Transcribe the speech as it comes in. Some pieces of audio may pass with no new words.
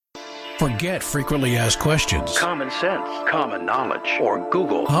Forget frequently asked questions. Common sense, common knowledge, or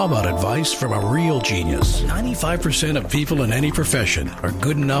Google. How about advice from a real genius? 95% of people in any profession are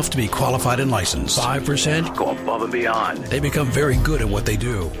good enough to be qualified and licensed. 5% go above and beyond. They become very good at what they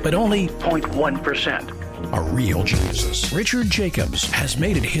do, but only 0.1% are real geniuses. Richard Jacobs has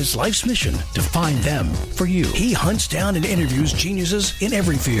made it his life's mission to find them for you. He hunts down and interviews geniuses in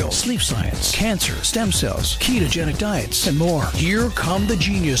every field: sleep science, cancer, stem cells, ketogenic diets, and more. Here come the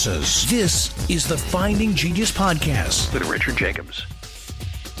geniuses. This is the Finding Genius Podcast with Richard Jacobs.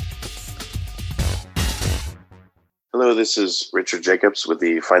 Hello, this is Richard Jacobs with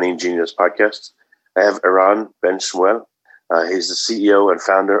the Finding Genius Podcast. I have Eran Ben Shmuel. He's the CEO and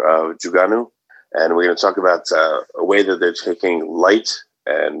founder of Juganu. And we're going to talk about a way that they're taking light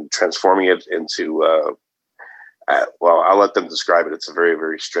and transforming it into, I'll let them describe it. It's a very,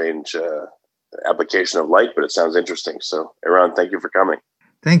 very strange application of light, but it sounds interesting. So, Eran, thank you for coming.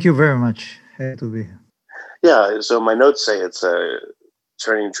 Thank you very much. Happy to be here. Yeah, so my notes say it's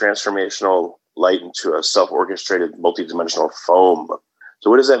turning transformational light into a self-orchestrated multidimensional foam. So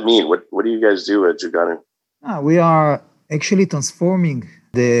what does that mean? What do you guys do at Juganu? We are actually transforming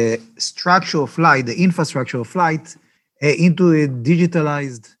the structure of light, the infrastructure of light, into a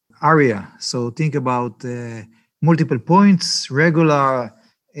digitalized area. So think about multiple points, regular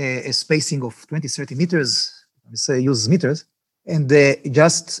spacing of 20, 30 meters, use meters, and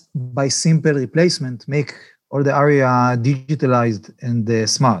just by simple replacement, make all the area digitalized and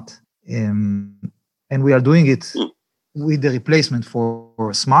smart. And we are doing it with the replacement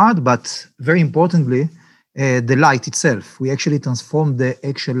for smart, but very importantly, the light itself. We actually transform the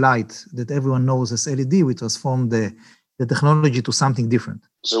actual light that everyone knows as LED. We transform the technology to something different.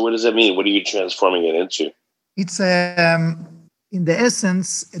 So what does that mean? What are you transforming it into? It's in the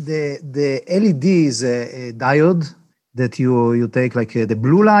essence, the LED is a diode that you take like the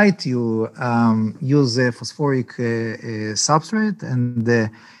blue light, you use a phosphoric substrate, and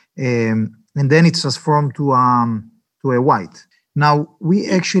then it's transformed to a white. Now, we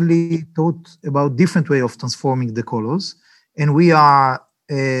actually thought about different way of transforming the colors, and we are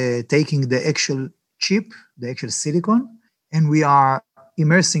taking the actual chip, the actual silicon, and we are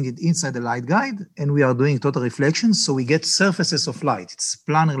immersing it inside the light guide, and we are doing total reflection, so we get surfaces of light. It's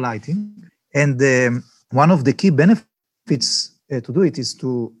planar lighting, and one of the key benefits to do it is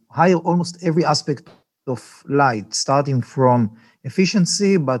to hire almost every aspect of light, starting from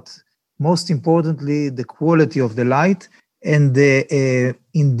efficiency, but most importantly, the quality of the light. And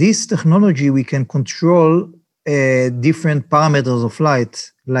in this technology, we can control different parameters of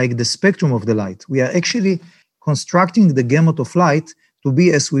light, like the spectrum of the light. We are actually constructing the gamut of light to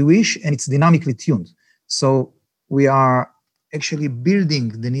be as we wish, and it's dynamically tuned. So we are actually building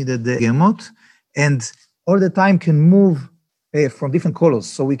the needed gamut, and all the time can move from different colors.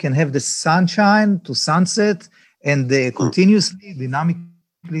 So we can have the sunshine to sunset, and continuously,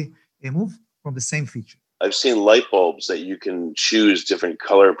 dynamically move from the same feature. I've seen light bulbs that you can choose different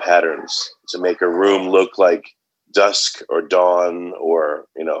color patterns to make a room look like dusk or dawn or,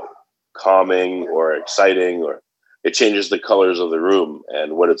 calming or exciting, or it changes the colors of the room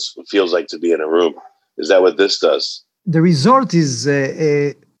and what it feels like to be in a room. Is that what this does? The result is,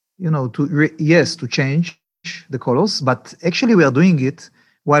 to change the colors, but actually we are doing it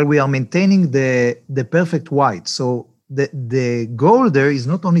while we are maintaining the perfect white. So the goal there is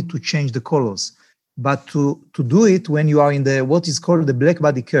not only to change the colors, but to do it when you are in what is called the black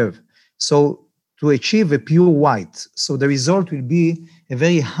body curve. So to achieve a pure white. So the result will be a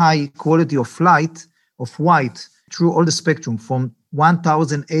very high quality of light, of white, through all the spectrum from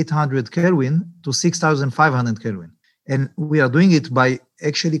 1,800 Kelvin to 6,500 Kelvin. And we are doing it by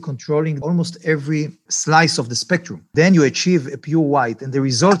actually controlling almost every slice of the spectrum. Then you achieve a pure white, and the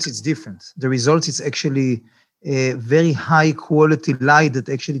result is different. The result is actually a very high quality light that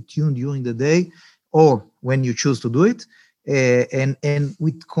actually tuned during the day, or when you choose to do it, and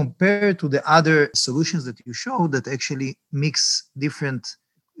we compare to the other solutions that you show that actually mix different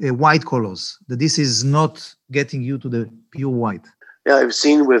white colors, that this is not getting you to the pure white. Yeah, I've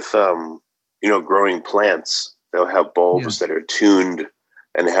seen with, growing plants, they'll have bulbs that are tuned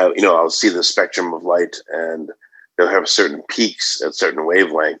and have, I'll see the spectrum of light, and they'll have certain peaks at certain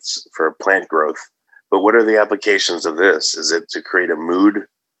wavelengths for plant growth. But what are the applications of this? Is it to create a mood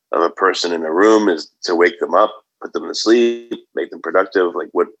of a person in a room? Is to wake them up, put them to sleep, make them productive? Like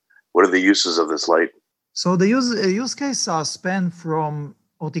what are the uses of this light? So the use case are span from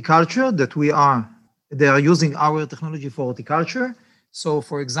horticulture they are using our technology for horticulture. So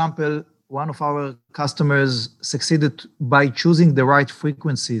for example, one of our customers succeeded by choosing the right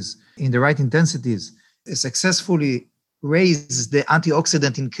frequencies in the right intensities, successfully raised the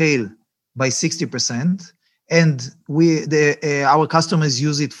antioxidant in kale by 60%. And our customers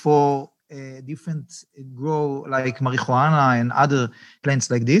use it for different grow like marijuana and other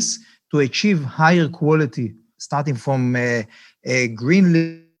plants like this to achieve higher quality, starting from a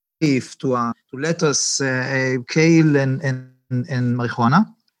green leaf to lettuce, kale, and marijuana.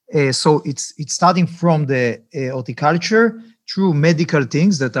 So it's starting from the horticulture through medical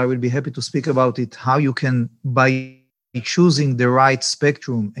things that I will be happy to speak about it, how you can, by choosing the right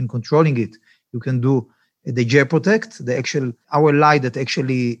spectrum and controlling it, you can do the J Protect, our light that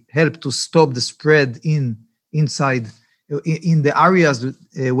actually help to stop the spread inside in the areas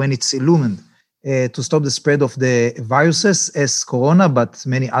when it's illumined, to stop the spread of the viruses as corona, but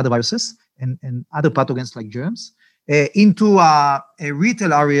many other viruses and other pathogens like germs, into a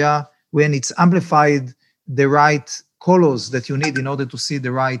retail area when it's amplified the right colors that you need in order to see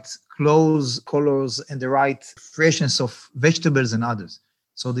the right colors and the right freshness of vegetables and others.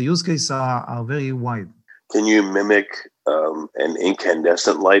 So the use cases are very wide. Can you mimic an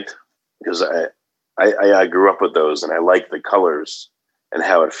incandescent light? Because I grew up with those, and I like the colors and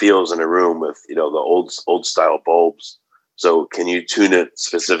how it feels in a room with the old style bulbs. So can you tune it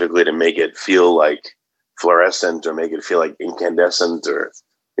specifically to make it feel like fluorescent, or make it feel like incandescent, or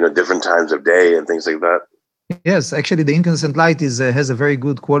different times of day and things like that? Yes, actually, the incandescent light has a very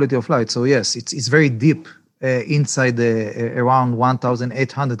good quality of light. So yes, it's very deep inside around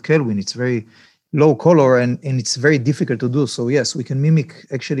 1,800 Kelvin. It's very low color and it's very difficult to do. So yes, we can mimic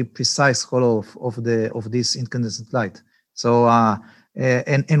actually precise color of this incandescent light. So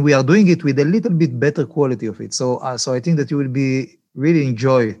and we are doing it with a little bit better quality of it. So I think that you will be really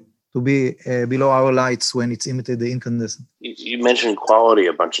enjoy to be below our lights when it's imitated the incandescent. You mentioned quality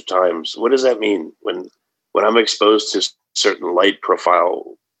a bunch of times. What does that mean when I'm exposed to certain light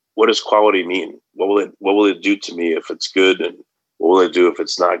profile? What does quality mean? What will it do to me if it's good, and what will it do if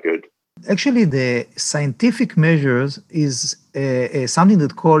it's not good? Actually, the scientific measures is something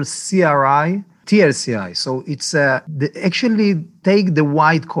that called CRI, TLCI. So it's actually take the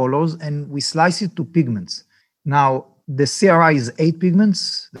white colors and we slice it to pigments. Now, the CRI is 8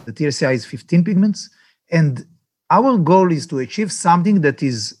 pigments, the TLCI is 15 pigments, and our goal is to achieve something that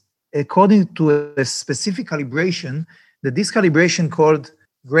is according to a specific calibration, that this calibration called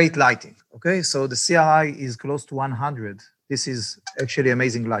great lighting, okay? So the CRI is close to 100. This is actually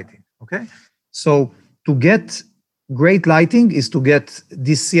amazing lighting, okay? So to get great lighting is to get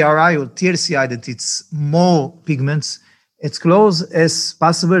this CRI or TLCI that it's more pigments, as close as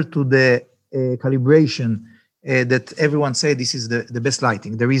possible to the calibration that everyone say this is the best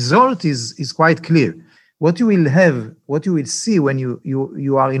lighting. The result is quite clear. What you will see when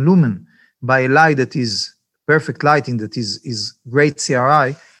you are illumined by a light that is perfect lighting, that is great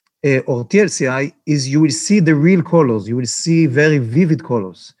CRI or TLCI, is you will see the real colors. You will see very vivid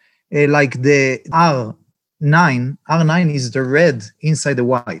colors. Like the R9 is the red inside the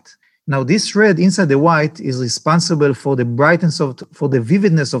white. Now this red inside the white is responsible for the brightness for the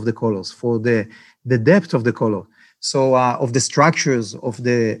vividness of the colors, for the depth of the color. So of the structures of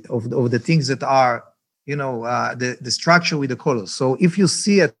the things that are, the structure with the colors. So if you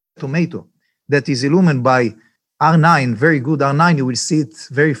see a tomato that is illumined by R9, very good R9, you will see it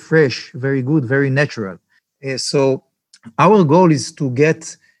very fresh, very good, very natural. So our goal is to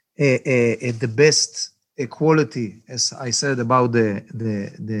get the best quality, as I said, about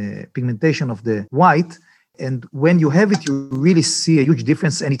the pigmentation of the white. And when you have it, you really see a huge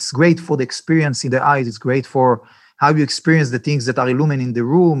difference. And it's great for the experience in the eyes. It's great for how you experience the things that are illuminated in the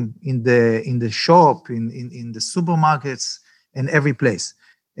room, in the shop, in the supermarkets, and every place.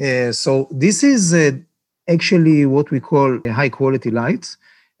 So this is actually what we call a high quality light.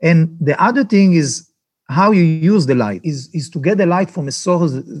 And the other thing is how you use the light is to get the light from a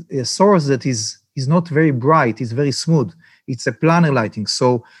source that is not very bright, it's very smooth. It's a planar lighting.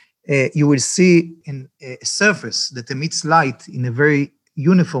 So you will see a surface that emits light in a very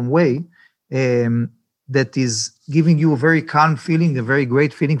uniform way that is giving you a very calm feeling, a very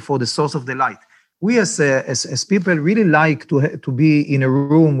great feeling for the source of the light. We as people really like to be in a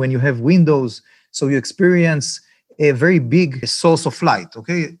room when you have windows, so you experience a very big source of light,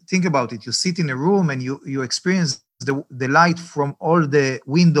 okay? Think about it. You sit in a room and you experience the light from all the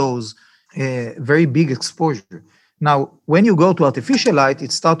windows, very big exposure. Now, when you go to artificial light,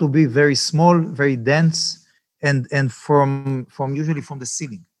 it starts to be very small, very dense, and from usually from the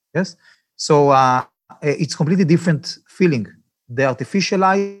ceiling, yes? So it's completely different feeling, the artificial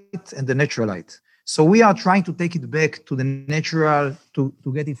light and the natural light. So we are trying to take it back to the natural, to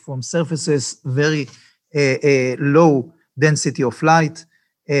get it from surfaces, very low density of light.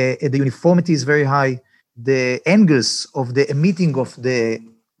 The uniformity is very high. The angles of the emitting of the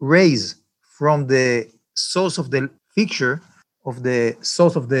rays from the source of the fixture of the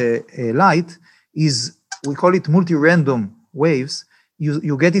source of the light is, we call it multi-random waves.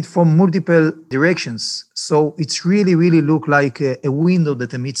 You get it from multiple directions. So it's really, really look like a window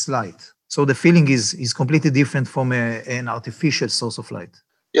that emits light. So the feeling is completely different from an artificial source of light.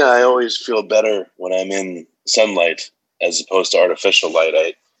 Yeah, I always feel better when I'm in sunlight as opposed to artificial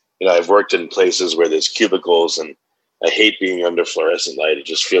light. I've worked in places where there's cubicles, and I hate being under fluorescent light. It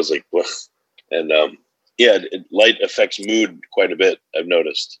just feels like, and light affects mood quite a bit, I've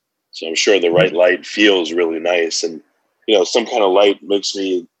noticed. So I'm sure the right light feels really nice. And, some kind of light makes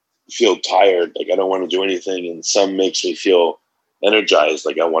me feel tired. Like I don't want to do anything. And some makes me feel energized.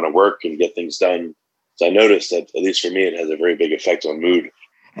 Like I want to work and get things done. So I noticed that, at least for me, it has a very big effect on mood.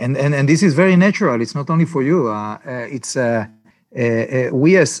 And this is very natural. It's not only for you.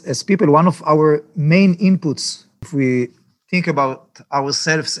 We as people, one of our main inputs, if we think about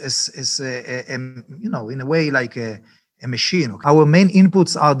ourselves as in a way like a machine, our main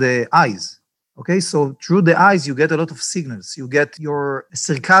inputs are the eyes. Okay, so through the eyes, you get a lot of signals. You get your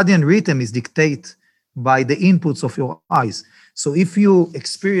circadian rhythm is dictated by the inputs of your eyes. So if you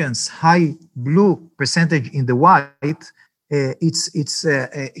experience high blue percentage in the white, it's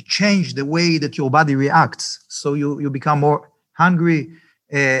change the way that your body reacts. So you become more hungry,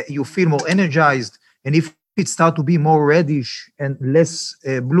 you feel more energized, and if it starts to be more reddish and less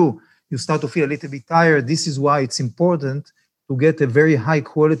blue, you start to feel a little bit tired. This is why it's important to get a very high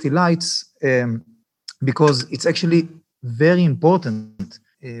quality lights, because it's actually very important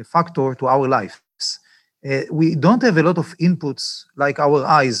factor to our lives. We don't have a lot of inputs like our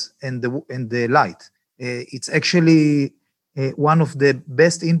eyes and the light. It's actually one of the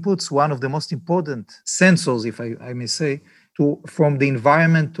best inputs, one of the most important sensors, if I may say, from the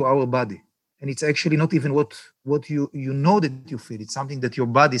environment to our body. And it's actually not even what you know that you feel. It's something that your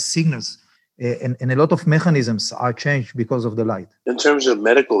body signals, and a lot of mechanisms are changed because of the light. In terms of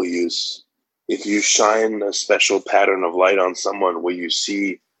medical use, if you shine a special pattern of light on someone, will you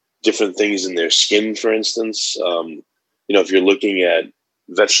see different things in their skin, for instance? If you're looking at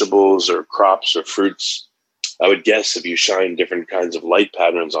vegetables or crops or fruits, I would guess if you shine different kinds of light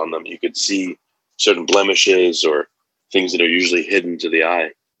patterns on them, you could see certain blemishes or things that are usually hidden to the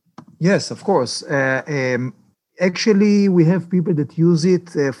eye. Yes, of course. Actually, we have people that use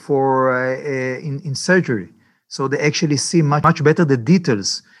it in surgery. So they actually see much better the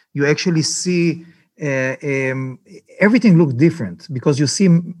details. You actually see everything looks different because you see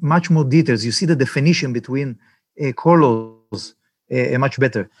much more details. You see the definition between colors much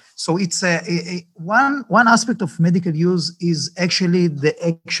better. So it's one aspect of medical use is actually the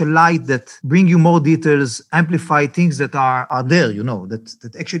actual light that bring you more details, amplify things that are there,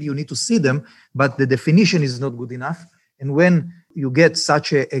 that actually you need to see them, but the definition is not good enough. And when you get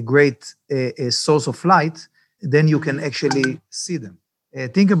such a great source of light, then you can actually see them.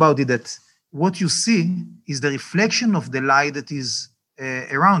 Think about it, that what you see is the reflection of the light that is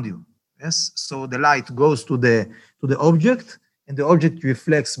around you. Yes, so the light goes to the object, and the object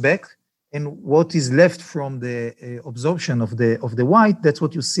reflects back, and what is left from the absorption of the white, that's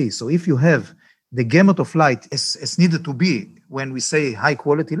what you see. So if you have the gamut of light as needed to be when we say high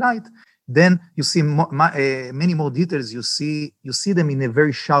quality light, then you see many more details. You see them in a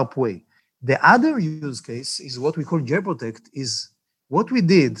very sharp way. The other use case is what we call J-Protect. Is what we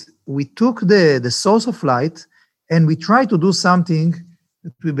did. We took the source of light and we tried to do something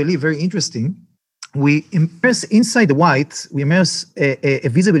that we believe very interesting. We immerse inside the white, we immerse a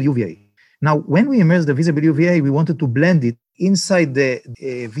visible UVA. Now, when we immerse the visible UVA, we wanted to blend it inside the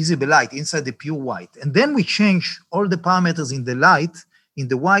visible light, inside the pure white. And then we change all the parameters in the light, in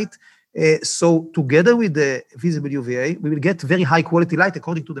the white. So together with the visible UVA, we will get very high quality light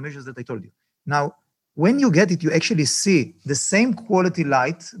according to the measures that I told you. Now, when you get it, you actually see the same quality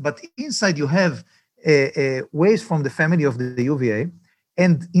light, but inside you have waves from the family of the UVA.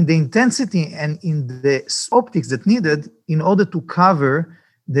 And in the intensity and in the optics that needed in order to cover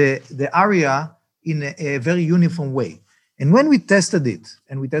the area in a very uniform way. And when we tested it,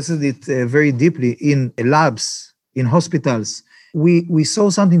 and we tested it very deeply in labs, in hospitals, we saw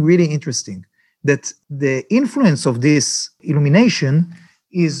something really interesting, that the influence of this illumination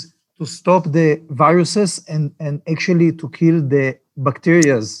is to stop the viruses and actually to kill the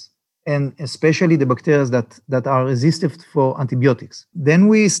bacteria, and especially the bacteria that are resistant for antibiotics. Then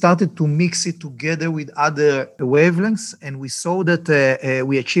we started to mix it together with other wavelengths, and we saw that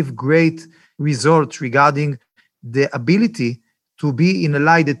we achieved great results regarding the ability to be in a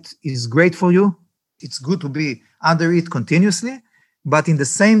light that is great for you. It's good to be under it continuously, but in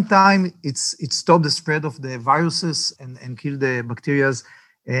the same time, it stopped the spread of the viruses and kill the bacteria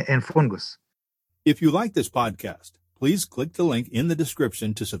and fungus. If you like this podcast, please click the link in the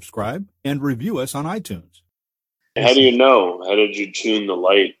description to subscribe and review us on iTunes. How do you know? How did you tune the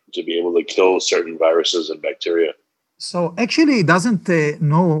light to be able to kill certain viruses and bacteria? So actually, it doesn't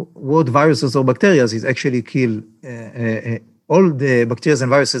know what viruses or bacteria. It actually kill all the bacteria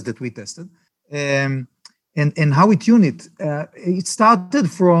and viruses that we tested. And how we tune it? It started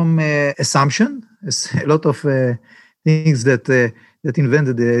from assumption. It's a lot of things that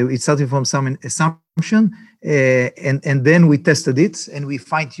invented. It started from some assumption, and then we tested it and we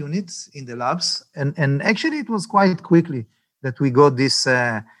fine-tuned it in the labs. And actually, it was quite quickly that we got this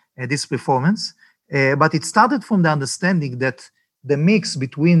performance. But it started from the understanding that the mix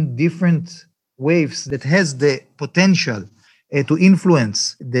between different waves that has the potential to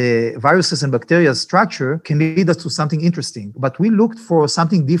influence the viruses and bacteria structure can lead us to something interesting. But we looked for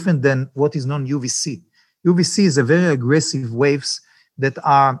something different than what is known UVC. UVC is a very aggressive waves that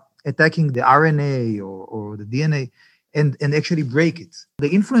are attacking the RNA or the DNA and actually break it. The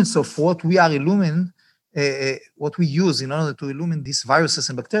influence of what we are illumine, what we use in order to illumine these viruses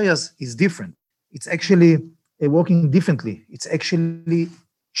and bacteria is different. It's actually working differently. It's actually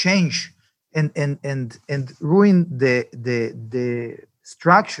change and ruin the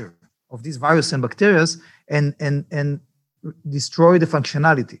structure of these viruses and bacteria and destroy the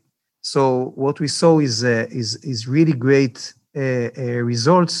functionality. So what we saw is really great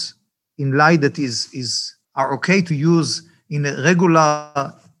results in light that are okay to use in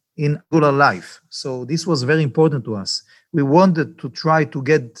regular life. So this was very important to us. We wanted to try to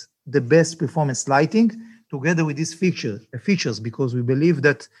get the best performance lighting together with these features, because we believe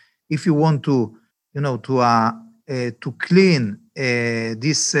that if you want to clean the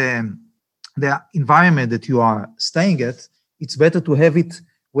environment that you are staying at, it's better to have it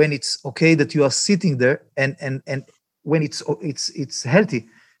when it's okay that you are sitting there and when it's healthy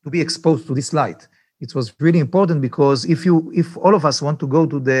to be exposed to this light. It was really important because if all of us want to go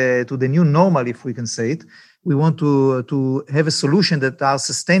to the new normal, if we can say it, we want to have a solution that are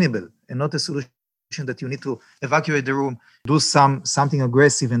sustainable and not a solution that you need to evacuate the room, do something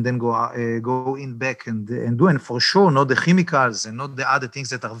aggressive, and then go in back and do. And for sure, not the chemicals and not the other things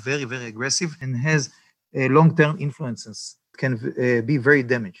that are very, very aggressive and has long-term influences, can be very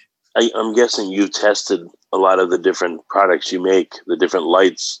damaging. I'm guessing you've tested a lot of the different products you make, the different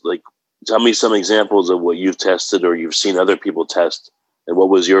lights. Like, tell me some examples of what you've tested or you've seen other people test. And what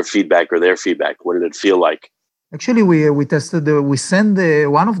was your feedback or their feedback? What did it feel like? Actually, we tested. We sent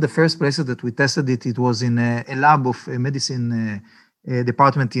one of the first places that we tested it. It was in a lab of a medicine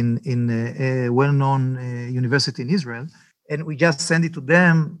department in a well-known university in Israel, and we just sent it to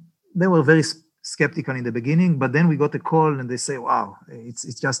them. They were very skeptical in the beginning, but then we got a call and they say, "Wow,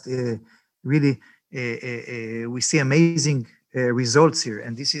 it's just really we see amazing results here."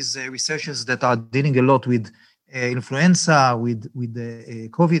 And this is researchers that are dealing a lot with influenza, with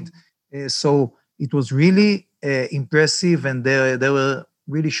COVID. So it was really impressive, and they were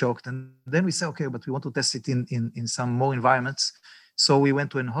really shocked. And then we said, okay, but we want to test it in some more environments. So we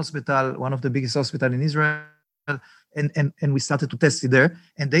went to an hospital, one of the biggest hospitals in Israel, and we started to test it there.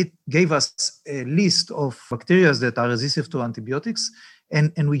 And they gave us a list of bacteria that are resistant to antibiotics.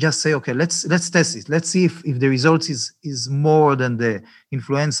 And we just say, okay, let's test it. Let's see if the results is more than the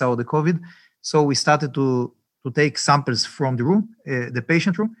influenza or the COVID. So we started to take samples from the room, the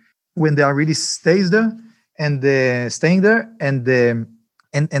patient room, when they are really staying there, and the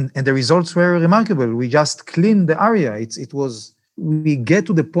results were remarkable. We just cleaned the area. We get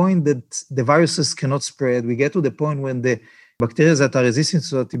to the point that the viruses cannot spread. We get to the point when the bacteria that are resistant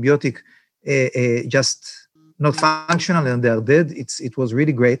to antibiotic just not functional and they are dead. It was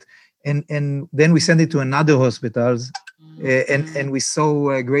really great. And then we sent it to another hospitals, and we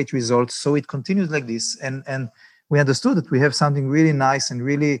saw great results. So it continues like this. And we understood that we have something really nice and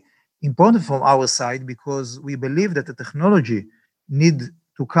really important from our side, because we believe that the technology need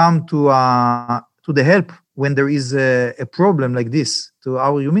to come to the help when there is a problem like this to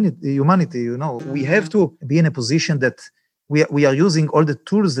our humanity. You know, we have to be in a position that we are using all the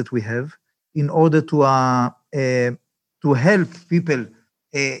tools that we have in order to help people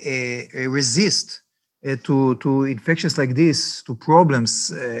resist to infections like this, to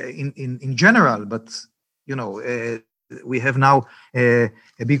problems in general. But you know, we have now a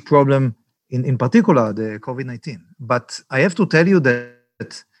big problem in particular, the COVID-19. But I have to tell you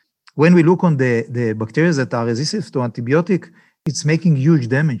that when we look on the bacteria that are resistant to antibiotic, it's making huge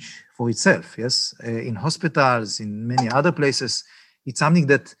damage for itself. Yes, in hospitals, in many other places, it's something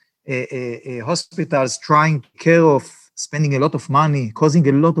that hospitals trying to take care of, spending a lot of money, causing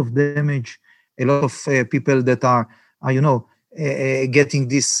a lot of damage, a lot of people that are getting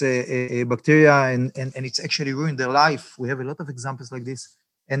this bacteria, and it's actually ruined their life. We have a lot of examples like this.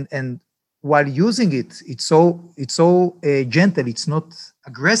 And while using it, it's so gentle, it's not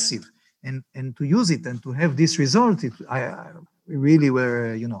aggressive. And to use it and to have this result, we really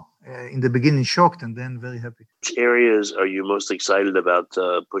were, in the beginning shocked and then very happy. Which areas are you most excited about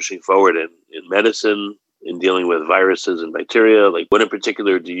pushing forward in medicine, in dealing with viruses and bacteria? Like, what in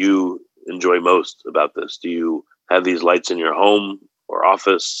particular do you enjoy most about this? Do you have these lights in your home or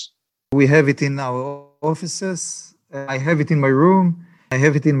office? We have it in our offices. I have it in my room. I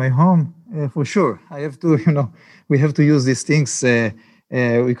have it in my home, for sure. I have to, we have to use these things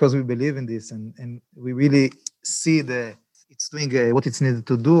because we believe in this, and we really see it's doing what it's needed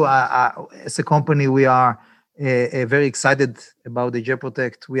to do. As a company, we are very excited about the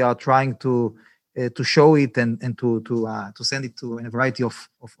JProtect. We are trying to show it and to send it to a variety of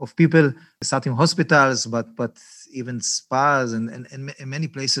people, starting hospitals, but even spas and many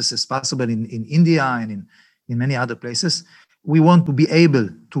places as possible in India and in many other places. We want to be able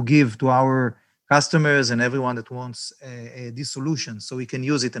to give to our customers and everyone that wants this solution, so we can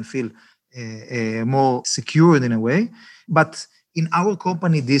use it and feel more secured in a way. But in our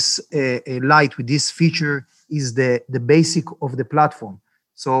company, this light with this feature is the basic of the platform.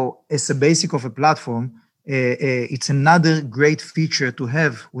 So as a basic of a platform, it's another great feature to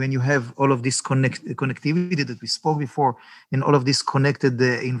have when you have all of this connectivity that we spoke before, and all of this connected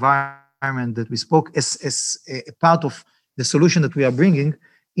environment that we spoke as a part of the solution that we are bringing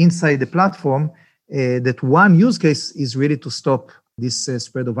inside the platform. That one use case is really to stop this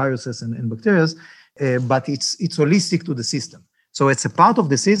spread of viruses and bacteria, but it's holistic to the system. So it's a part of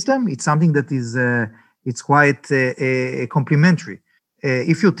the system. It's something that is it's quite complementary.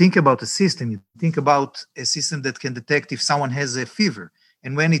 If you think about a system, you think about a system that can detect if someone has a fever.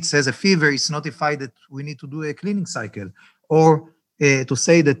 And when it says a fever, it's notified that we need to do a cleaning cycle, or to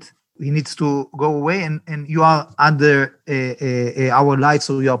say that he needs to go away and you are under our light,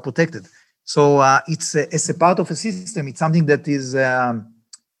 so you are protected. So it's as a part of a system, it's something that is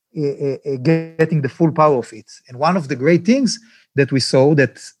getting the full power of it. And one of the great things that we saw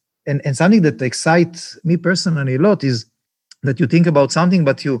that, and something that excites me personally a lot, is that you think about something,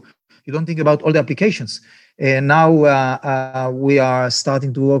 but you don't think about all the applications. And now we are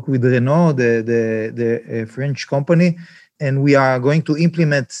starting to work with Renault, the French company, and we are going to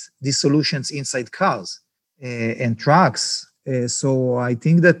implement these solutions inside cars and trucks. So I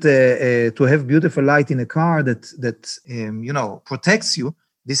think that to have beautiful light in a car that protects you,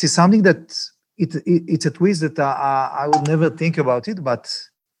 this is something that it's a twist that I would never think about it. But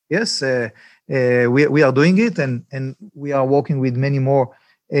yes, we are doing it, and we are working with many more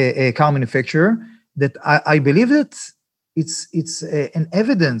car manufacturers. That I believe that it's an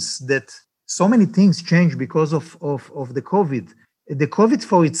evidence that so many things change because of the COVID. The COVID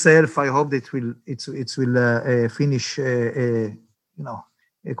for itself, I hope that it will finish,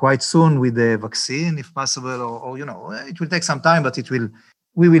 quite soon with the vaccine, if possible, or it will take some time, but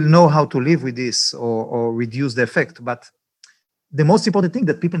we will know how to live with this or reduce the effect. But the most important thing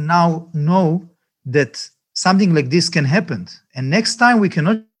that people now know that something like this can happen, and next time we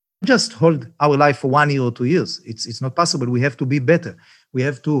cannot just hold our life for 1 year or 2 years. It's not possible. We have to be better. We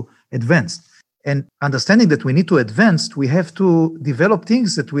have to advance. And understanding that we need to advance, we have to develop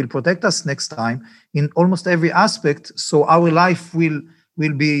things that will protect us next time in almost every aspect. So our life will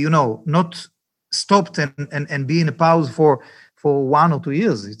be, not stopped and be in a pause for 1 or 2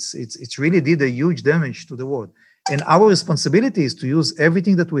 years. It's really did a huge damage to the world. And our responsibility is to use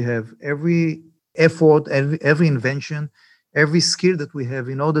everything that we have, every effort, every invention, every skill that we have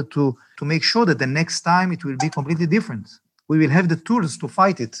in order to make sure that the next time it will be completely different. We will have the tools to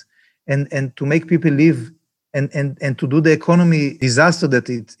fight it and to make people live and to do the economy disaster that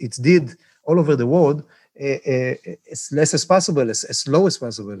it did all over the world as less as possible, as low as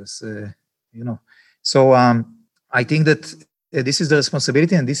possible, So I think that this is the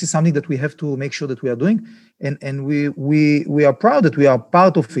responsibility, and this is something that we have to make sure that we are doing, and we are proud that we are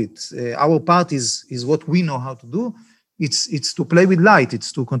part of it. Our part is what we know how to do. It's to play with light.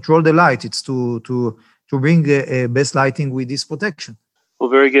 It's to control the light. It's to bring best lighting with this protection. Well,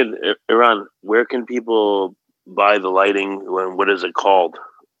 very good. Eran, where can people buy the lighting? What is it called?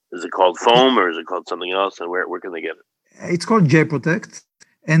 Is it called foam, or is it called something else? And where can they get it? It's called JProtect.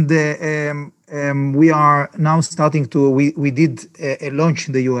 And we are now starting to, we did a launch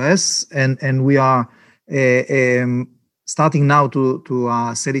in the US, and we are starting now to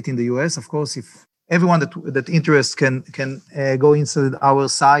sell it in the US. Of course, if everyone that interests can go inside our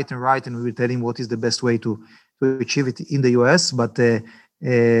site and write, and we will tell him what is the best way to achieve it in the US. But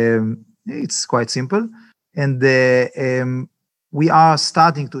it's quite simple. And we are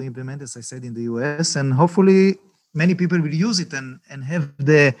starting to implement, as I said, in the US, and hopefully many people will use it and have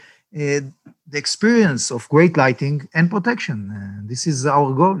the experience of great lighting and protection. This is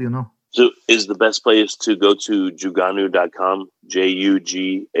our goal, you know. So is the best place to go to juganu.com,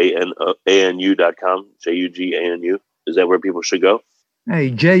 Juganu.com, Juganu? Is that where people should go?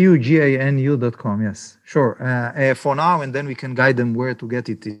 Hey, Juganu.com, yes, sure. For now, and then we can guide them where to get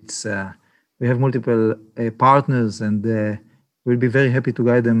it. It's we have multiple partners, and we'll be very happy to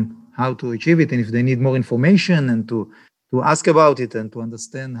guide them how to achieve it. And if they need more information and to ask about it and to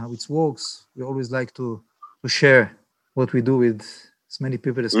understand how it works, we always like to share what we do with as many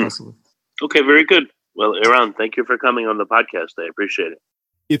people as possible. Okay, very good. Well, Eran, thank you for coming on the podcast. I appreciate it.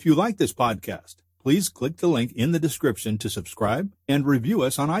 If you like this podcast, please click the link in the description to subscribe and review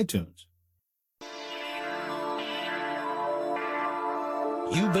us on iTunes.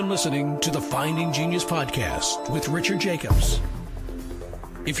 You've been listening to the Finding Genius podcast with Richard Jacobs.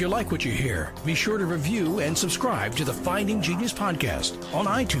 If you like what you hear, be sure to review and subscribe to the Finding Genius podcast on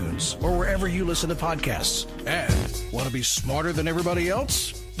iTunes or wherever you listen to podcasts. And want to be smarter than everybody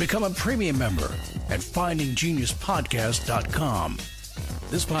else? Become a premium member at findinggeniuspodcast.com.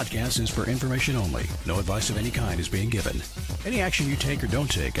 This podcast is for information only. No advice of any kind is being given. Any action you take or don't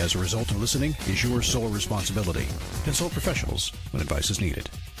take as a result of listening is your sole responsibility. Consult professionals when advice is needed.